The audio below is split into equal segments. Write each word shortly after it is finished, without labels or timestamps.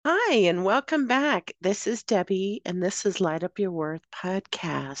Hi, and welcome back. This is Debbie, and this is Light Up Your Worth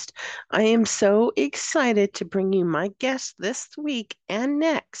podcast. I am so excited to bring you my guest this week and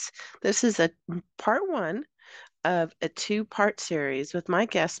next. This is a part one of a two-part series with my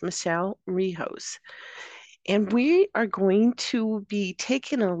guest, Michelle Rios. And we are going to be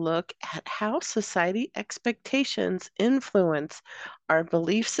taking a look at how society expectations influence our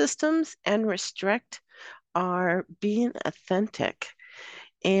belief systems and restrict our being authentic.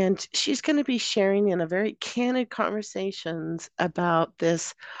 And she's going to be sharing in a very candid conversations about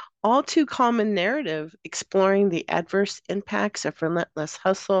this all too common narrative, exploring the adverse impacts of relentless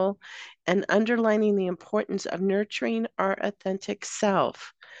hustle and underlining the importance of nurturing our authentic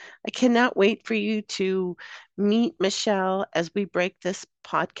self. I cannot wait for you to meet Michelle as we break this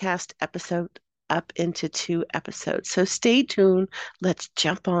podcast episode up into two episodes. So stay tuned. Let's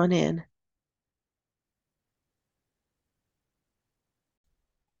jump on in.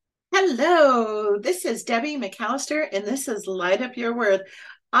 Hello, this is Debbie McAllister, and this is Light Up Your World.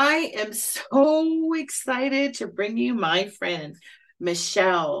 I am so excited to bring you my friend,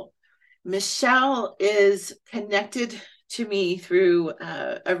 Michelle. Michelle is connected to me through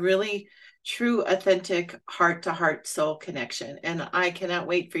a really true, authentic heart to heart soul connection. And I cannot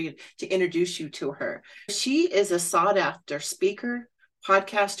wait for you to introduce you to her. She is a sought after speaker,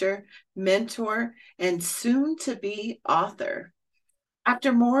 podcaster, mentor, and soon to be author.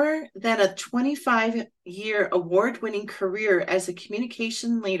 After more than a 25-year award-winning career as a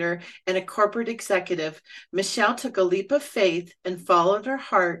communication leader and a corporate executive, Michelle took a leap of faith and followed her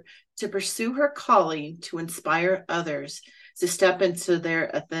heart to pursue her calling to inspire others to step into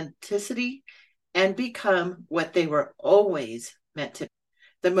their authenticity and become what they were always meant to be,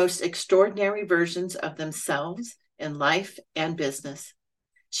 the most extraordinary versions of themselves in life and business.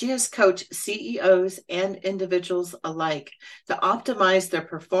 She has coached CEOs and individuals alike to optimize their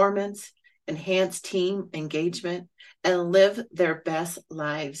performance, enhance team engagement, and live their best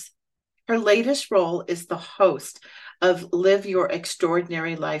lives. Her latest role is the host of Live Your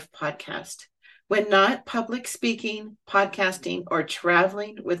Extraordinary Life podcast. When not public speaking, podcasting, or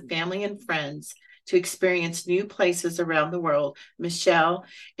traveling with family and friends to experience new places around the world, Michelle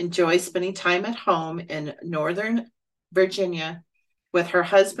enjoys spending time at home in Northern Virginia with her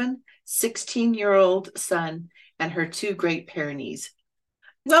husband, 16-year-old son, and her two Great Pyrenees.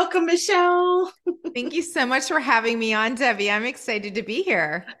 Welcome, Michelle. Thank you so much for having me on, Debbie. I'm excited to be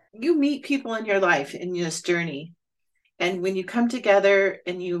here. You meet people in your life in this journey. And when you come together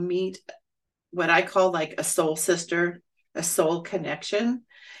and you meet what I call like a soul sister, a soul connection,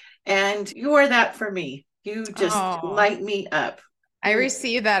 and you are that for me. You just Oh, light me up. I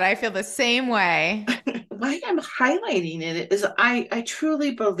receive that. I feel the same way. Why I'm highlighting it is I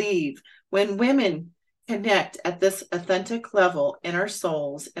truly believe when women connect at this authentic level in our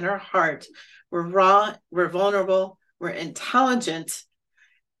souls, in our heart, we're raw, we're vulnerable, we're intelligent,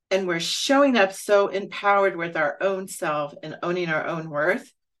 and we're showing up so empowered with our own self and owning our own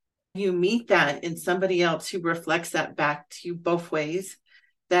worth. You meet that in somebody else who reflects that back to you both ways,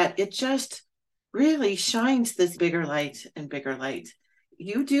 that it just really shines this bigger light and bigger light.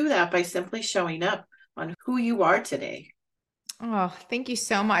 You do that by simply showing up on who you are today. Oh, thank you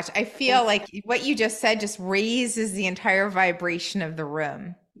so much. I feel like what you just said just raises the entire vibration of the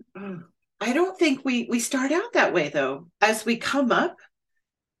room. I don't think we start out that way though. As we come up,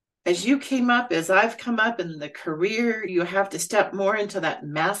 as you came up, as I've come up in the career, you have to step more into that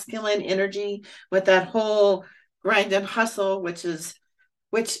masculine energy with that whole grind and hustle,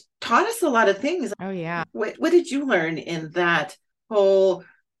 which taught us a lot of things. Oh, yeah. What did you learn in whole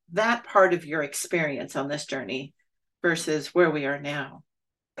that part of your experience on this journey versus where we are now?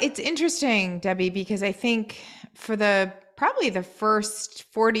 It's interesting, Debbie, because I think for the probably the first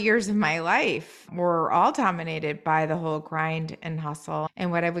 40 years of my life were all dominated by the whole grind and hustle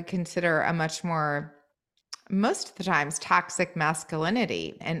and what I would consider a much more most of the times toxic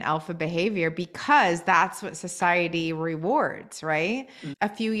masculinity and alpha behavior because that's what society rewards, right? Mm. A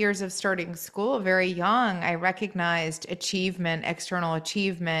few years of starting school very young, I recognized achievement, external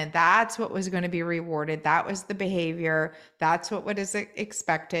achievement. That's what was going to be rewarded. That was the behavior. That's what is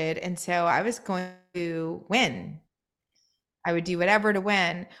expected. And so I was going to win. I would do whatever to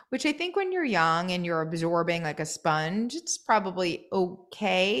win, which I think when you're young and you're absorbing like a sponge, it's probably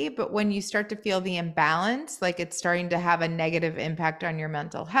okay. But when you start to feel the imbalance, like it's starting to have a negative impact on your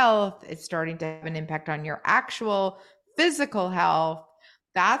mental health, it's starting to have an impact on your actual physical health,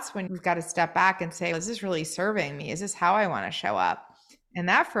 that's when you've got to step back and say, is this really serving me? Is this how I want to show up? And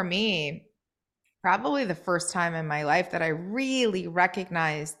that for me, probably the first time in my life that I really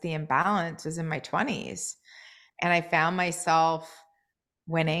recognized the imbalance was in my 20s. And I found myself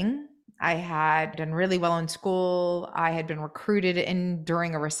winning. I had done really well in school. I had been recruited in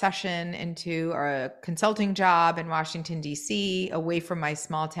during a recession into a consulting job in Washington, D.C., away from my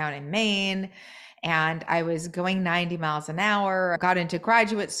small town in Maine. And I was going 90 miles an hour. I got into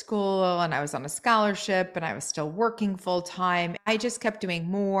graduate school and I was on a scholarship and I was still working full time. I just kept doing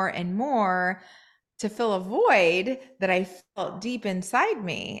more and more to fill a void that I felt deep inside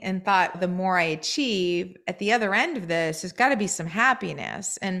me, and thought the more I achieve at the other end of this, there's got to be some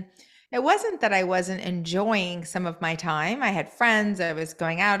happiness. And it wasn't that I wasn't enjoying some of my time. I had friends, I was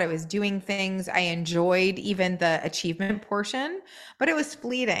going out, I was doing things. I enjoyed even the achievement portion, but it was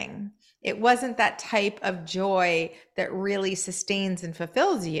fleeting. It wasn't that type of joy that really sustains and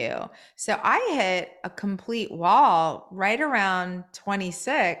fulfills you. So I hit a complete wall right around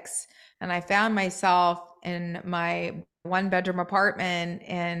 26, and I found myself in my one bedroom apartment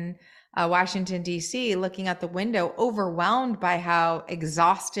in Washington, D.C., looking out the window, overwhelmed by how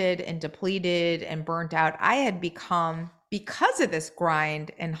exhausted and depleted and burnt out I had become because of this grind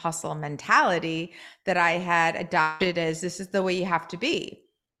and hustle mentality that I had adopted as this is the way you have to be.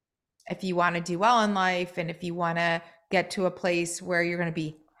 If you want to do well in life and if you want to get to a place where you're going to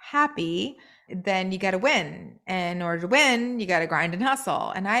be happy, then you got to win. And in order to win, you got to grind and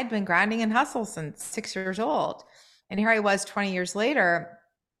hustle. And I had been grinding and hustle since 6 years old. And here I was 20 years later,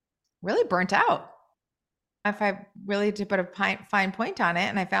 really burnt out. If I really to put a fine point on it,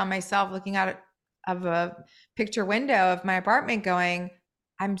 and I found myself looking out of a picture window of my apartment going,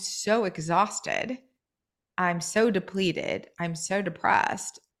 I'm so exhausted. I'm so depleted. I'm so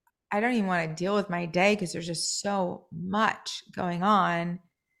depressed. I don't even want to deal with my day because there's just so much going on.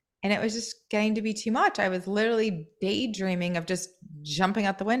 And it was just getting to be too much. I was literally daydreaming of just jumping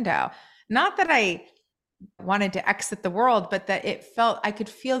out the window. Not that I wanted to exit the world, but that it felt, I could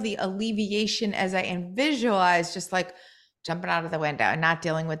feel the alleviation as I visualized just like jumping out of the window and not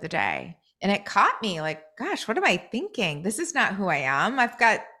dealing with the day. And it caught me like, gosh, what am I thinking? This is not who I am. I've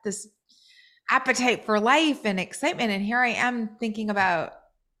got this appetite for life and excitement. And here I am thinking about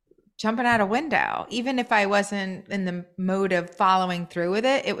jumping out a window. Even if I wasn't in the mode of following through with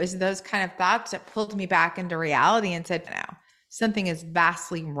it, it was those kind of thoughts that pulled me back into reality and said, no, something is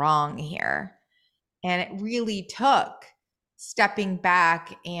vastly wrong here. And it really took stepping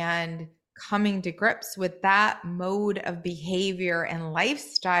back and coming to grips with that mode of behavior and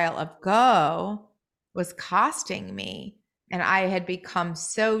lifestyle of go was costing me. And I had become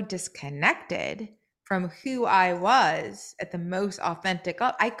so disconnected from who I was at the most authentic.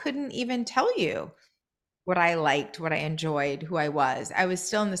 I couldn't even tell you what I liked, what I enjoyed, who I was. I was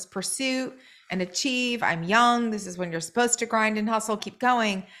still in this pursuit and achieve. I'm young. This is when you're supposed to grind and hustle, keep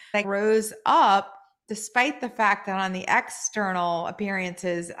going. I rose up despite the fact that on the external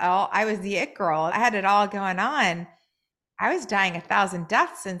appearances, I was the it girl. I had it all going on. I was dying 1,000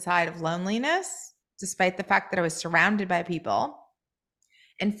 deaths inside of loneliness, despite the fact that I was surrounded by people,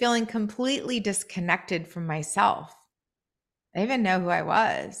 and feeling completely disconnected from myself. I didn't even know who I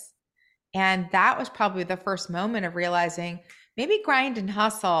was. And that was probably the first moment of realizing maybe grind and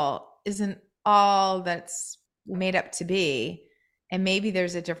hustle isn't all that's made up to be. And maybe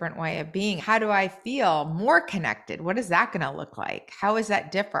there's a different way of being. How do I feel more connected? What is that going to look like? How is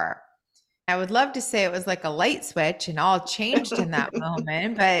that differ? I would love to say it was like a light switch and all changed in that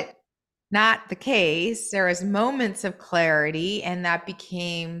moment, but not the case. There was moments of clarity, and that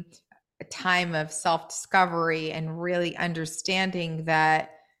became a time of self-discovery and really understanding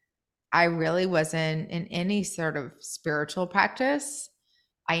that I really wasn't in any sort of spiritual practice.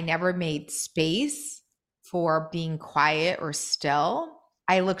 I never made space for being quiet or still.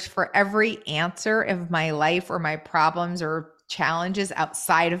 I looked for every answer of my life or my problems or challenges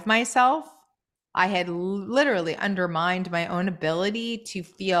outside of myself. I had literally undermined my own ability to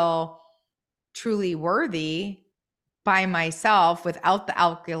feel truly worthy by myself without the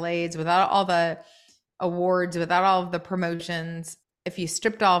accolades, without all the awards, without all of the promotions. If you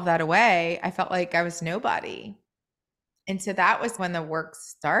stripped all of that away, I felt like I was nobody. And so that was when the work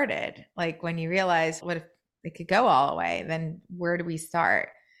started. Like when you realize, what if it could go all the way? Then where do we start?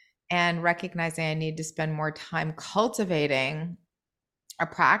 And recognizing I need to spend more time cultivating a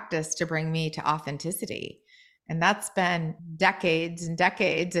practice to bring me to authenticity. And that's been decades and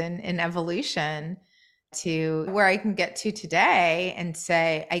decades in evolution to where I can get to today and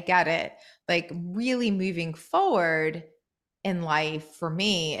say, I get it. Like really moving forward in life for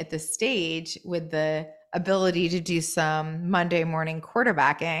me at this stage with the ability to do some Monday morning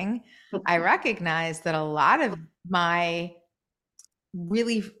quarterbacking, I recognize that a lot of my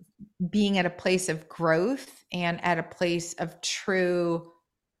really being at a place of growth and at a place of true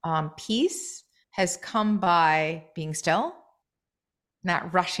peace has come by being still,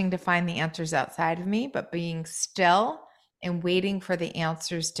 not rushing to find the answers outside of me, but being still and waiting for the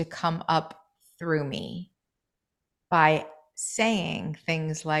answers to come up through me by saying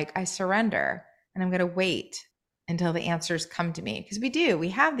things like, I surrender and I'm going to wait until the answers come to me. Because we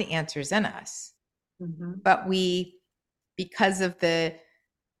have the answers in us, but because of the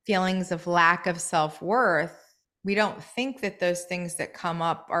feelings of lack of self-worth, we don't think that those things that come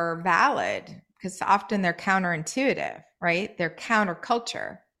up are valid because often they're counterintuitive, right? They're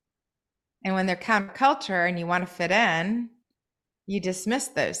counterculture. And when they're counterculture and you want to fit in, you dismiss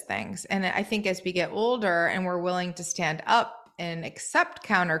those things. And I think as we get older and we're willing to stand up and accept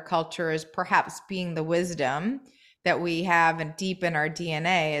counterculture as perhaps being the wisdom that we have and deep in our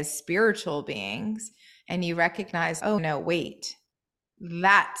DNA as spiritual beings, and you recognize, oh no, wait,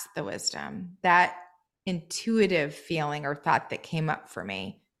 that's the wisdom, that intuitive feeling or thought that came up for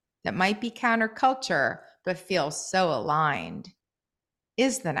me that might be counterculture, but feels so aligned,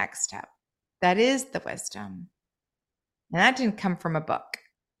 is the next step. That is the wisdom. And that didn't come from a book.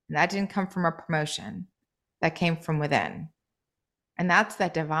 And that didn't come from a promotion. That came from within. And that's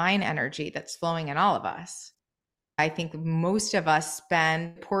that divine energy that's flowing in all of us. I think most of us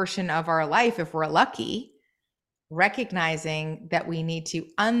spend a portion of our life, if we're lucky, recognizing that we need to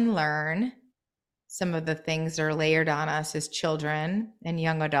unlearn some of the things that are layered on us as children and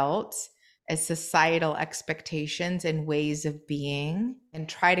young adults, as societal expectations and ways of being, and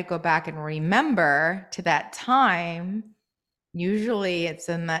try to go back and remember to that time. Usually it's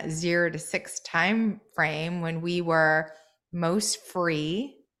in that 0 to 6 time frame when we were most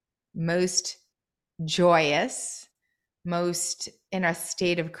free, most joyous, most in a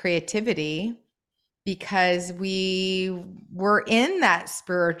state of creativity, because we were in that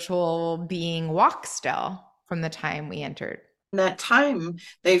spiritual being walk still from the time we entered. That time,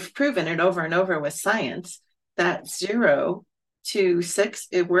 they've proven it over and over with science, that 0 to 6,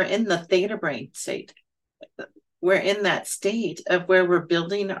 we're in the theta brain state. We're in that state of where we're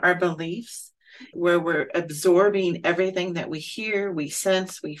building our beliefs, where we're absorbing everything that we hear, we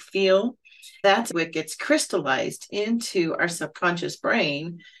sense, we feel. That's what gets crystallized into our subconscious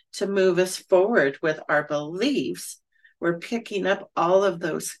brain to move us forward with our beliefs. We're picking up all of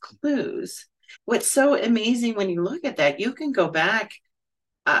those clues. What's so amazing when you look at that, you can go back,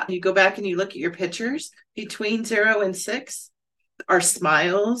 you go back and you look at your pictures between 0 and 6, our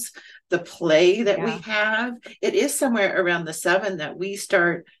smiles, the play that we have. It is somewhere around the 7 that we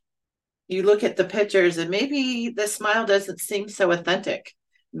start, you look at the pictures and maybe the smile doesn't seem so authentic.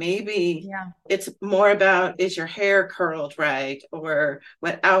 Maybe it's more about, is your hair curled right? Or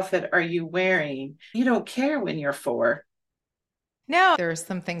what outfit are you wearing? You don't care when you're 4. No, there's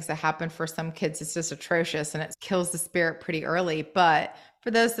some things that happen for some kids. It's just atrocious and it kills the spirit pretty early. But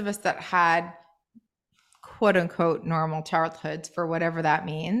for those of us that had quote unquote normal childhoods, for whatever that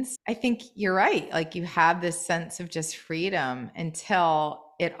means, I think you're right. Like you have this sense of just freedom until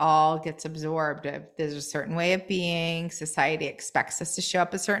it all gets absorbed. There's a certain way of being. Society expects us to show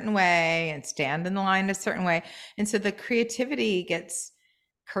up a certain way and stand in the line a certain way. And so the creativity gets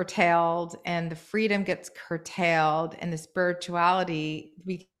curtailed and the freedom gets curtailed and the spirituality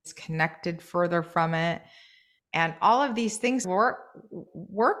gets connected further from it. And all of these things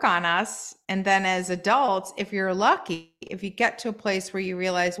work on us. And then as adults, if you're lucky, if you get to a place where you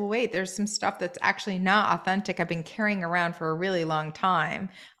realize, well, wait, there's some stuff that's actually not authentic. I've been carrying around for a really long time.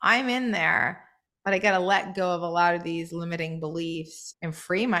 I'm in there, but I got to let go of a lot of these limiting beliefs and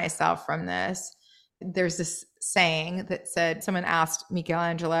free myself from this. There's this saying that said, someone asked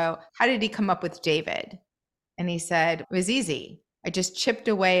Michelangelo, how did he come up with David? And he said, it was easy. I just chipped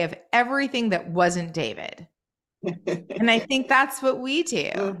away of everything that wasn't David. And I think that's what we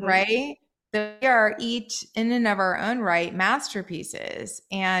do, right? That we are each in and of our own right masterpieces.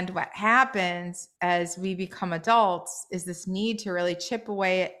 And what happens as we become adults is this need to really chip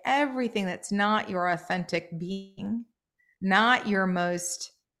away at everything that's not your authentic being, not your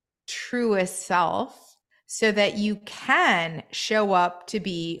most truest self, so that you can show up to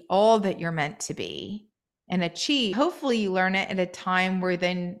be all that you're meant to be and achieve. Hopefully you learn it at a time where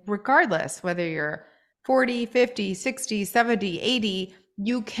then, regardless, whether you're 40, 50, 60, 70, 80,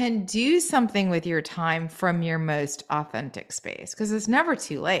 you can do something with your time from your most authentic space, because it's never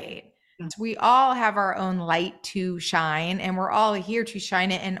too late. We all have our own light to shine, and we're all here to shine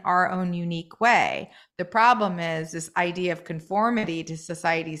it in our own unique way. The problem is this idea of conformity to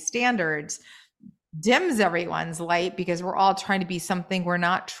society's standards dims everyone's light because we're all trying to be something we're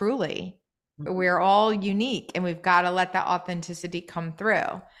not truly. We're all unique, and we've got to let that authenticity come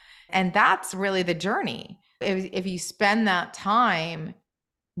through. And that's really the journey. If you spend that time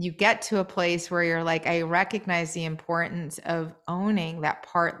you get to a place where you're like, I recognize the importance of owning that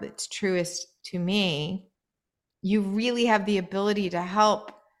part that's truest to me. You really have the ability to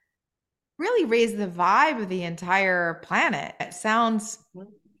help really raise the vibe of the entire planet. It sounds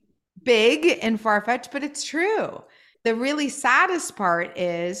big and far-fetched, but it's true. The really saddest part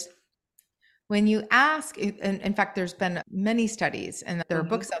is when you ask, in fact, there's been many studies and there are Mm-hmm.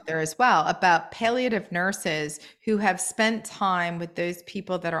 books out there as well about palliative nurses who have spent time with those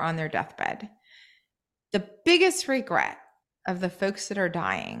people that are on their deathbed. The biggest regret of the folks that are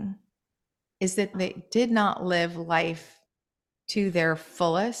dying is that they did not live life to their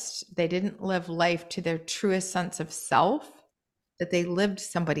fullest. They didn't live life to their truest sense of self, that they lived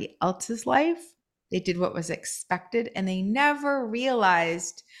somebody else's life. They did what was expected, and they never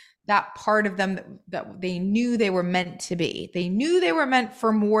realized that part of them that they knew they were meant to be. They knew they were meant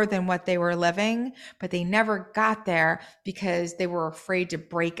for more than what they were living, but they never got there because they were afraid to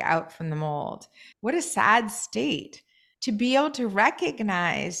break out from the mold. What a sad state to be able to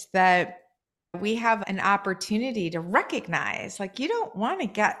recognize that we have an opportunity to recognize, like, you don't want to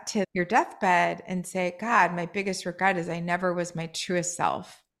get to your deathbed and say, God, my biggest regret is I never was my truest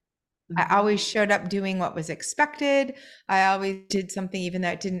self. I Mm-hmm. always showed up doing what was expected. I always did something even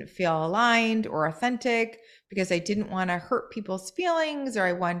though it didn't feel aligned or authentic because I didn't want to hurt people's feelings or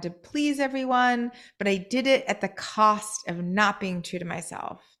I wanted to please everyone, but I did it at the cost of not being true to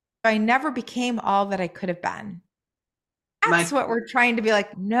myself. I never became all that I could have been. That's My what we're trying to be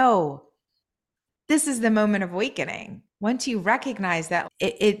like, no, this is the moment of awakening. Once you recognize that,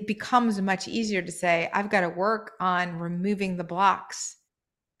 it becomes much easier to say, I've got to work on removing the blocks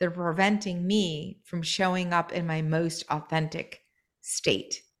that are preventing me from showing up in my most authentic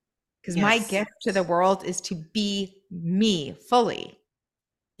state. Because my yes. gift to the world is to be me fully.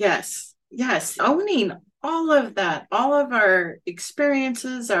 Yes. Yes. Owning all of that, all of our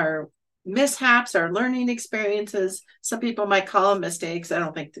experiences, our mishaps, our learning experiences. Some people might call them mistakes. I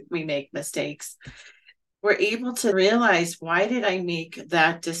don't think that we make mistakes. We're able to realize, why did I make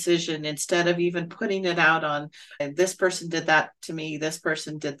that decision, instead of even putting it out on this person did that to me, this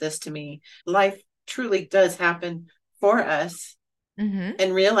person did this to me. Life truly does happen for us, Mm-hmm.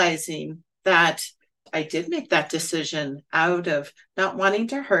 and realizing that I did make that decision out of not wanting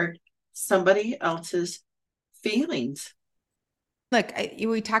to hurt somebody else's feelings. Look,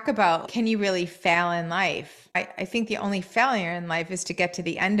 we talk about, can you really fail in life? I think the only failure in life is to get to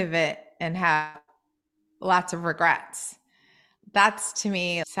the end of it and have lots of regrets. That's, to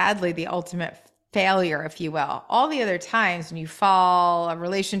me, sadly, the ultimate failure, if you will. All the other times when you fall, a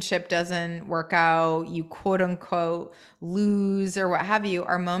relationship doesn't work out, you quote unquote lose or what have you,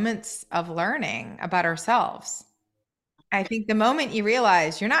 are moments of learning about ourselves. I think the moment you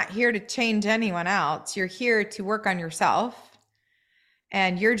realize you're not here to change anyone else, you're here to work on yourself.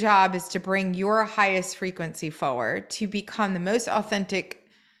 And your job is to bring your highest frequency forward to become the most authentic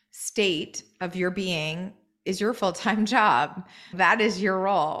state of your being is your full-time job. That is your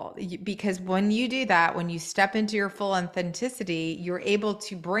role. Because when you do that, when you step into your full authenticity, you're able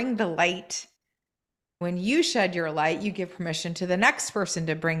to bring the light. When you shed your light, you give permission to the next person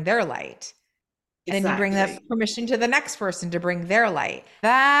to bring their light. And then you bring that Exactly. permission to the next person to bring their light.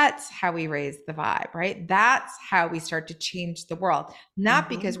 That's how we raise the vibe, right? That's how we start to change the world. Not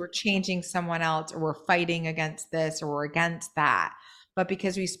Mm-hmm. because we're changing someone else or we're fighting against this or we're against that, but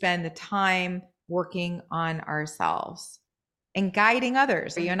because we spend the time working on ourselves and guiding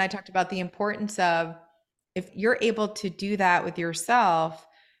others. You and I talked about the importance of, if you're able to do that with yourself,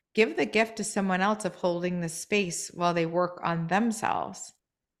 give the gift to someone else of holding the space while they work on themselves.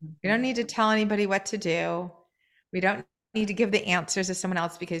 We don't need to tell anybody what to do. We don't need to give the answers to someone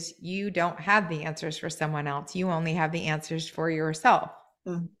else because you don't have the answers for someone else. You only have the answers for yourself.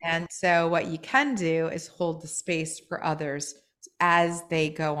 Mm-hmm. And so, what you can do is hold the space for others as they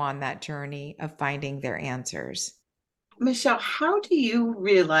go on that journey of finding their answers. Michelle, how do you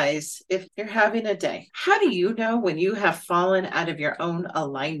realize if you're having a day? How do you know when you have fallen out of your own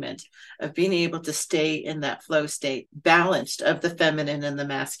alignment of being able to stay in that flow state, balanced of the feminine and the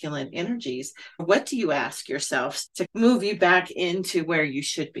masculine energies? What do you ask yourself to move you back into where you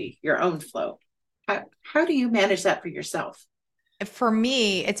should be, your own flow? How do you manage that for yourself? For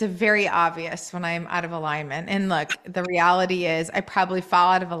me, it's a very obvious when I'm out of alignment. And look, the reality is I probably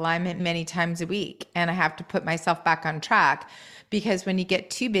fall out of alignment many times a week and I have to put myself back on track because when you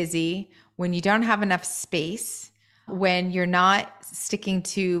get too busy, when you don't have enough space, when you're not sticking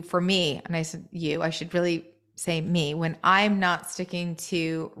to, for me, and I said you, I should really say me, when I'm not sticking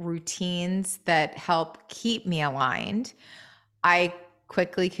to routines that help keep me aligned, I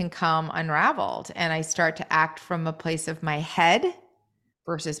quickly can come unraveled and I start to act from a place of my head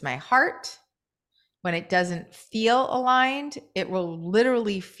versus my heart. When it doesn't feel aligned, it will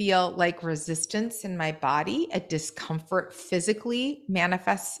literally feel like resistance in my body. A discomfort physically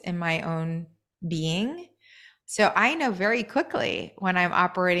manifests in my own being. So I know very quickly when I'm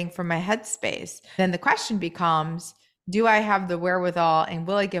operating from my headspace. Then the question becomes, do I have the wherewithal and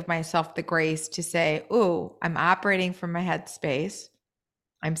will I give myself the grace to say, oh, I'm operating from my headspace.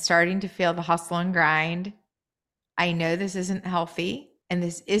 I'm starting to feel the hustle and grind. I know this isn't healthy and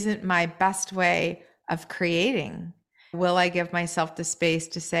this isn't my best way of creating. Will I give myself the space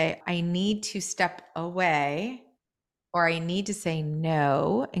to say, I need to step away, or I need to say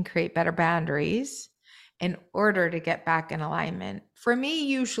no and create better boundaries in order to get back in alignment? For me,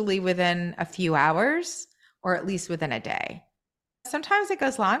 usually within a few hours, or at least within a day. Sometimes it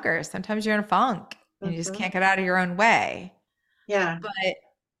goes longer. Sometimes you're in a funk and you just can't get out of your own way. Yeah. But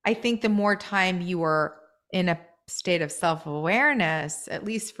I think the more time you are in a state of self-awareness, at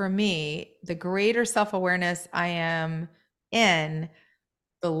least for me, the greater self-awareness I am in,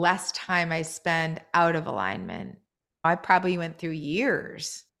 the less time I spend out of alignment. I probably went through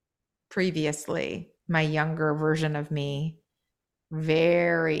years previously, my younger version of me,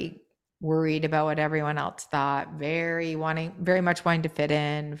 very worried about what everyone else thought, very much wanting to fit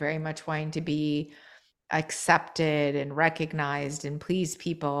in, very much wanting to be accepted and recognized and please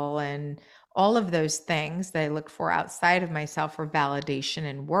people, and all of those things that I look for outside of myself for validation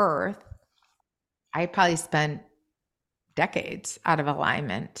and worth. I probably spent decades out of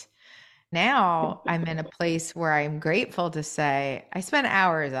alignment. Now I'm in a place where I'm grateful to say I spent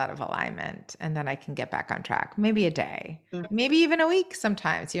hours out of alignment and then I can get back on track. Maybe a day, maybe even a week.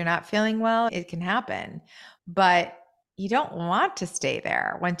 Sometimes you're not feeling well, it can happen, but you don't want to stay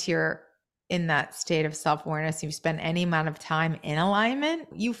there. Once you're in that state of self-awareness, you spend any amount of time in alignment,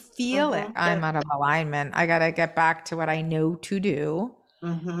 you feel it. I'm out of alignment. I got to get back to what I know to do.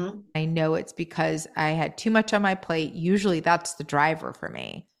 I know it's because I had too much on my plate. Usually that's the driver for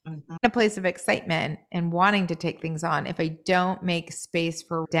me. A place of excitement and wanting to take things on. If I don't make space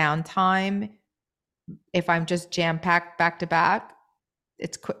for downtime, if I'm just jam-packed back to back,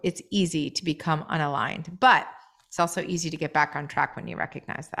 it's easy to become unaligned, but it's also easy to get back on track when you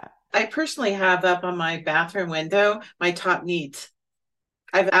recognize that. I personally have up on my bathroom window my top needs.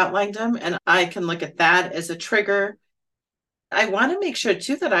 I've outlined them and I can look at that as a trigger. I want to make sure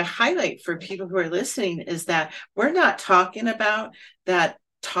too that I highlight for people who are listening is that we're not talking about that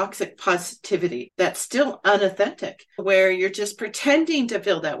toxic positivity that's still unauthentic, where you're just pretending to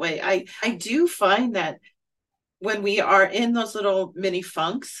feel that way. I do find that when we are in those little mini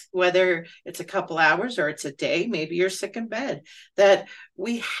funks, whether it's a couple hours or it's a day, maybe you're sick in bed, that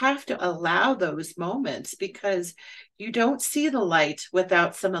we have to allow those moments because you don't see the light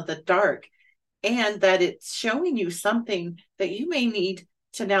without some of the dark, and that it's showing you something that you may need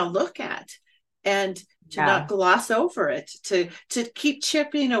to now look at and to not gloss over it, to keep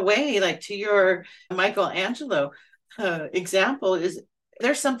chipping away, like to your Michelangelo example, is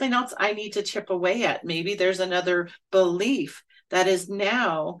there's something else I need to chip away at. Maybe there's another belief that is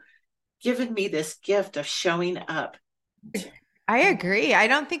now given me this gift of showing up. I agree. I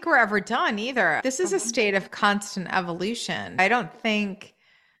don't think we're ever done either. This is a state of constant evolution. I don't think,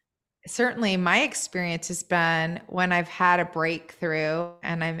 certainly my experience has been when I've had a breakthrough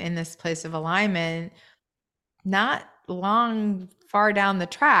and I'm in this place of alignment, not long far down the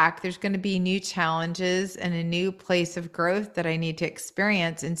track, there's going to be new challenges and a new place of growth that I need to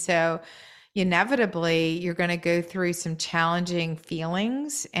experience. And so inevitably, you're going to go through some challenging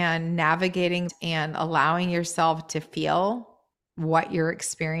feelings and navigating and allowing yourself to feel what you're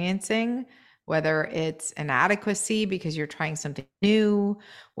experiencing, whether it's inadequacy because you're trying something new,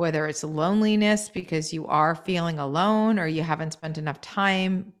 whether it's loneliness because you are feeling alone or you haven't spent enough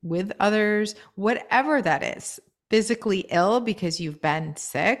time with others, whatever that is, physically ill because you've been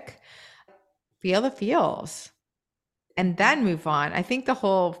sick, feel the feels and then move on. I think the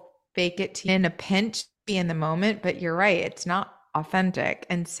whole fake it in a pinch, be in the moment, but you're right, it's not authentic.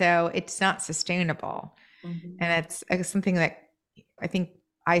 And so it's not sustainable. And it's something that I think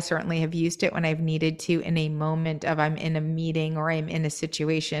I certainly have used it when I've needed to in a moment of I'm in a meeting or I'm in a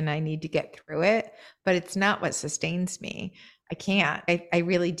situation, I need to get through it, but it's not what sustains me. I can't. I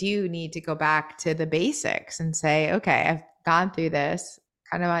really do need to go back to the basics and say, okay, I've gone through this,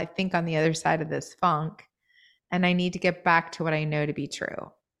 kind of, I think, on the other side of this funk, and I need to get back to what I know to be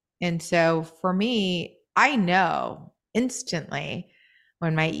true. And so for me, I know instantly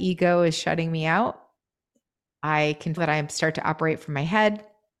when my ego is shutting me out, I can feel that I start to operate from my head.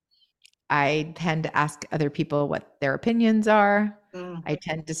 I tend to ask other people what their opinions are. Mm. I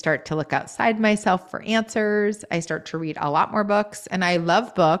tend to start to look outside myself for answers. I start to read a lot more books, and I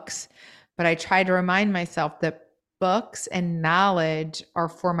love books, but I try to remind myself that books and knowledge are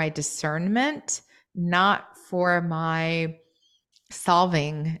for my discernment, not for my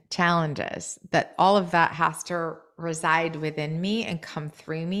solving challenges, that all of that has to reside within me and come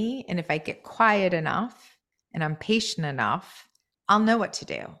through me. And if I get quiet enough and I'm patient enough, I'll know what to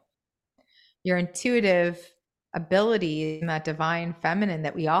do. Your intuitive ability and that divine feminine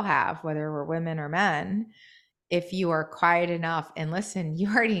that we all have, whether we're women or men, if you are quiet enough and listen, you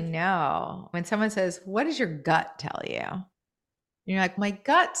already know. When someone says, "What does your gut tell you?" And you're like, "My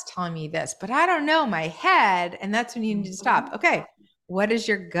gut's telling me this, but I don't know my head." And that's when you need to stop. Okay, what is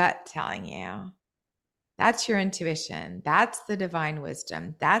your gut telling you? That's your intuition. That's the divine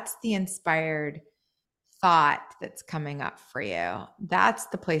wisdom. That's the inspired thought that's coming up for you. That's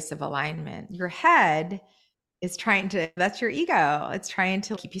the place of alignment. Your head is trying to, that's your ego. It's trying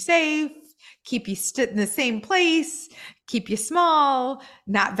to keep you safe, keep you in the same place, keep you small,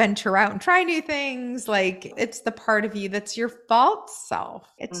 not venture out and try new things. Like it's the part of you that's your false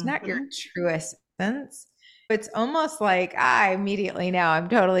self. It's not your true essence. It's almost like I immediately now I'm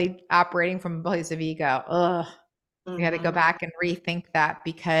totally operating from a place of ego. Ugh. I got to go back and rethink that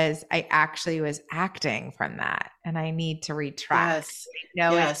because I actually was acting from that and I need to retract. Yes.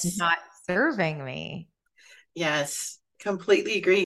 No, it's Yes. not serving me. Yes. Completely agree.